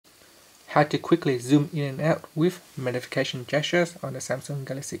how to quickly zoom in and out with magnification gestures on the Samsung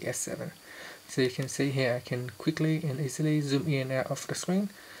Galaxy S7. So you can see here I can quickly and easily zoom in and out of the screen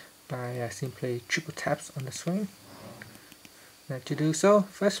by simply triple taps on the screen. Now to do so,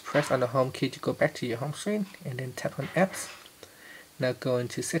 first press on the home key to go back to your home screen and then tap on apps. Now go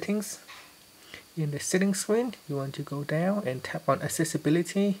into settings. In the settings screen, you want to go down and tap on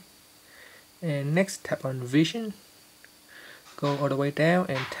accessibility, and next tap on vision. Go all the way down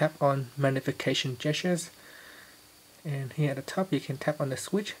and tap on magnification gestures, and here at the top you can tap on the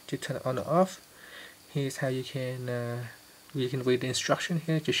switch to turn it on or off. Here's how you can read the instruction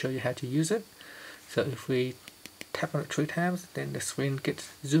here to show you how to use it. So if we tap on it 3 times, then the screen gets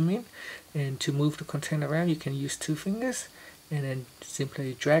zoom in, and to move the content around you can use 2 fingers and then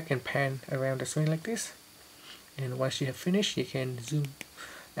simply drag and pan around the screen like this. And once you have finished, you can zoom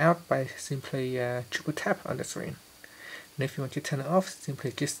out by simply triple tap on the screen. And if you want to turn it off,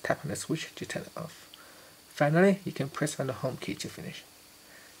 simply just tap on the switch to turn it off. Finally, you can press on the home key to finish.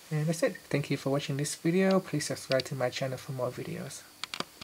 And that's it. Thank you for watching this video. Please subscribe to my channel for more videos.